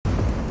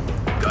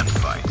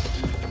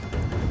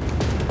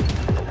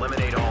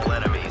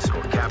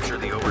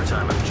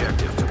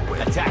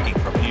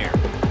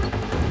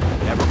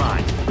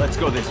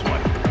this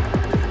way.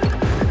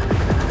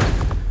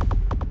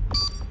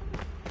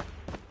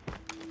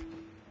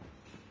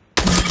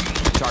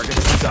 Target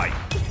in sight.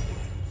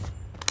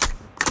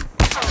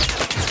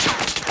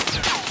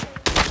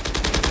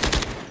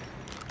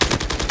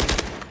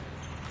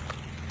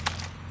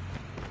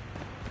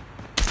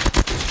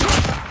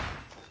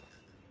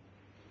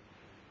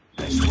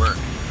 Nice work.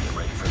 Get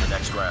ready for the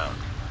next round.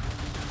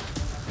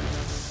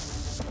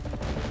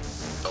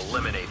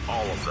 Eliminate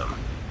all of them.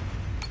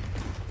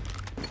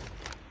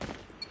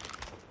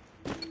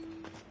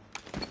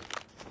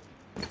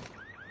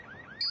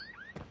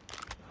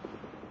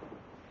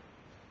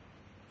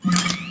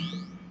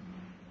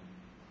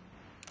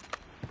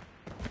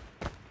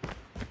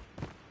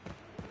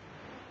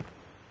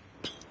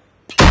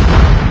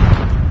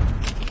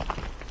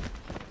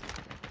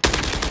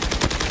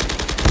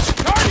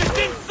 Target's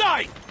in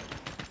sight!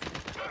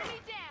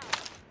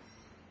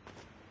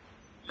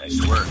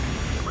 Nice work.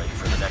 Get ready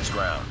for the next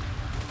round.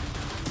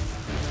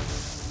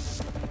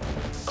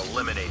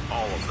 Eliminate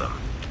all of them.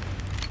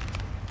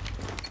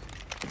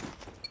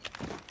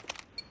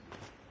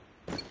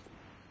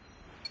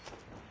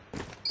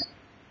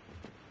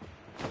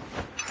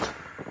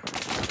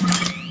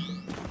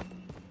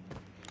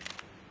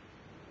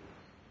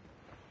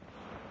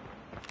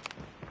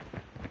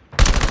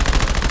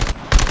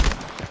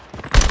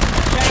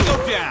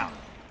 Tango down!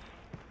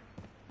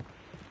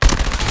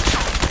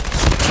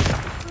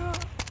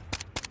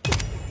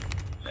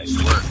 Nice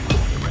work.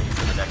 Get ready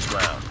for the next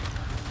round.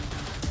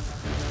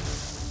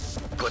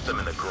 Put them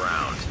in the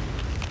ground.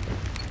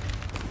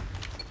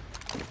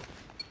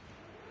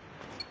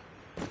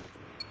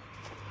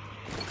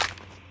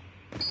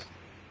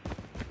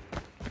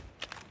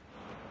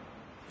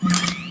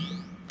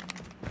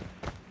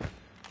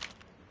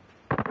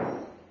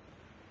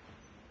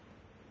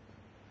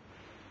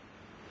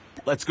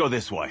 Let's go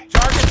this way.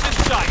 Target's in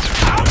sight!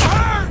 I'm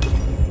hurt!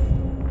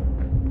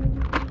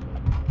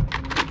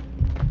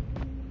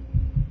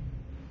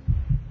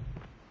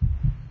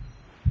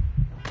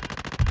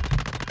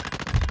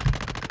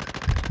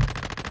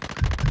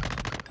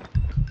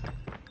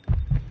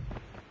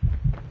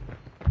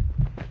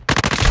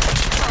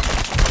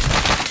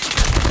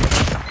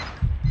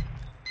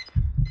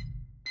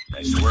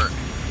 Nice work.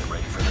 Get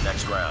ready for the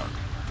next round.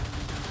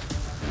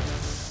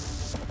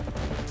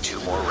 2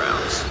 more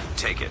rounds.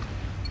 Take it.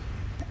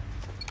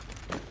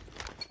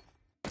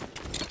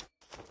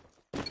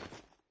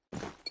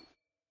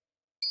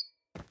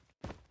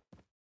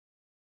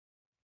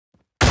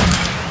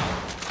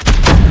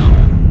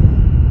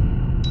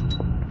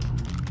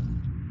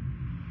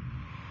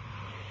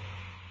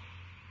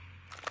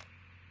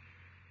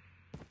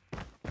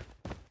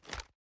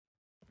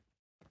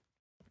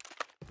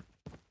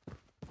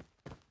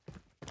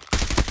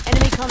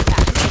 Enemy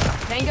contact.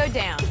 Tango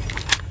down.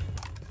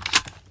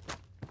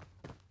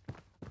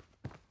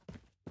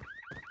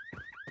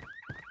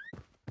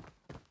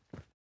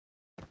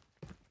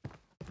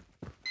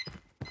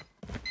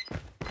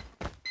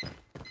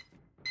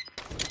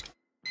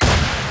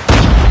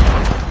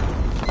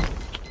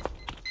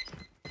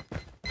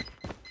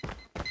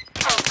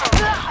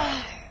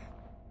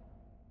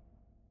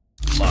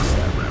 Lost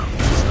that round.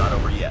 It's not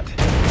over yet.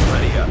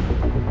 Ready up.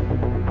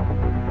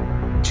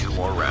 2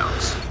 more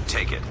rounds.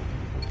 Take it.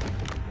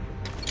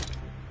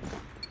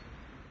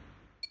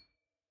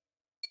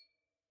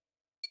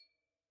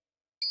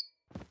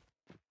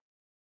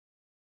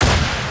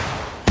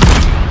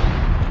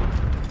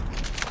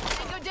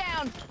 Tango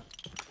down.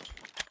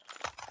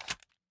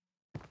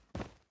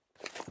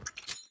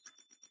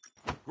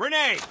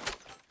 Grenade!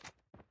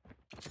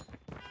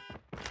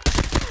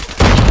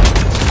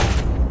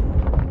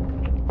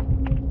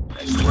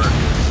 Nice work.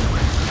 Get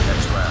ready for the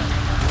next round.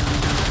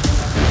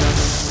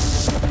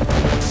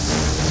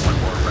 1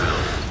 more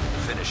round.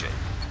 Finish it.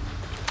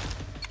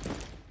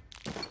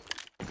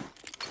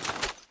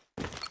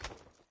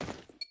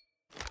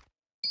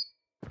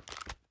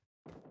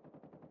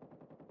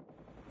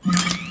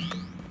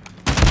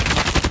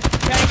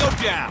 Tango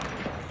down!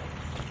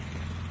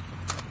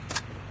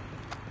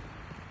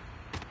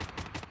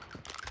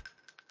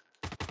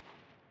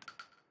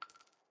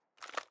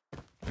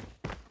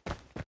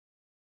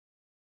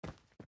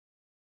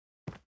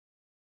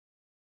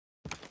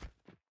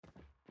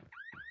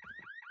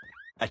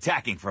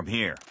 Attacking from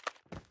here.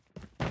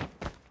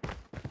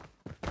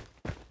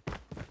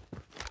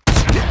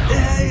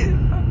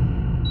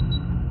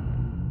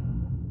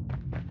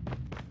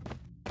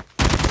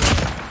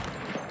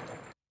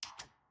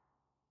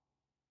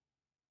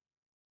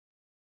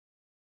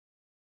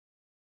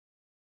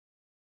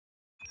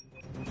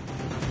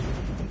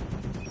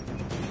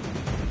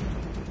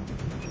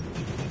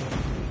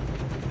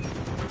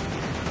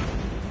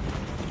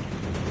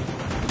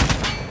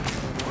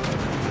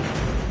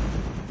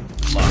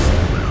 Lost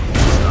that round.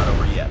 It's not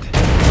over yet.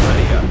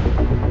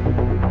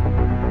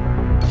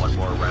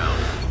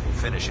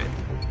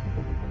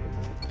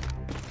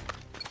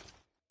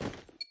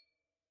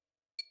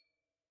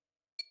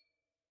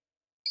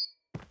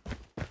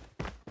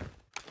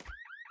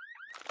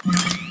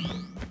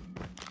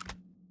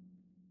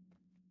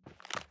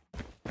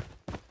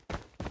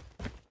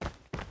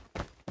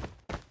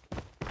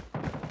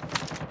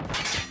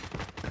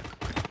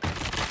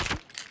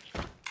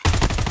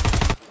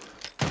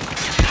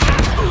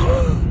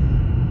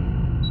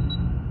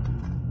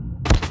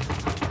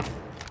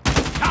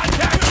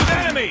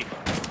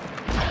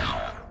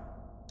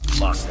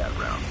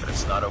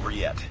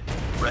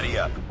 Ready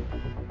up.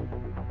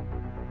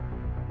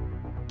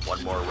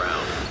 One more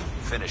round.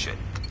 Finish it.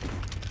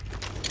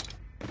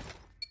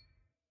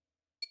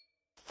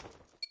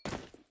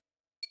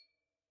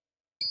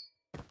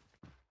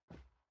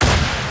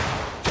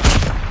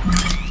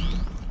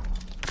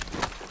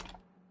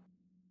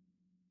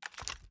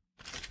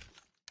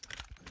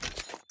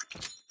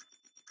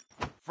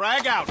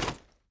 Frag out!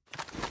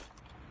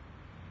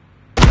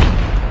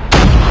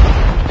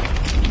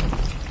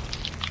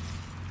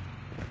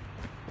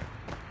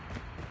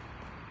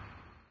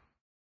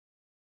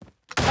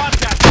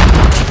 Contact!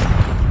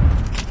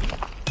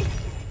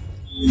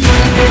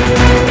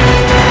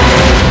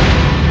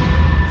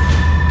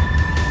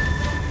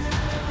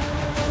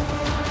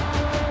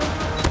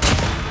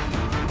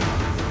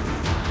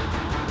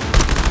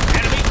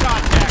 Enemy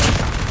contact!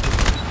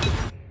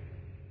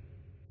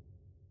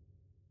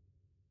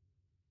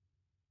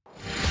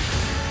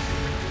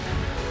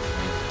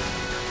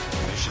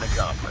 Mission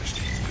accomplished.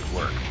 Good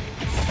work.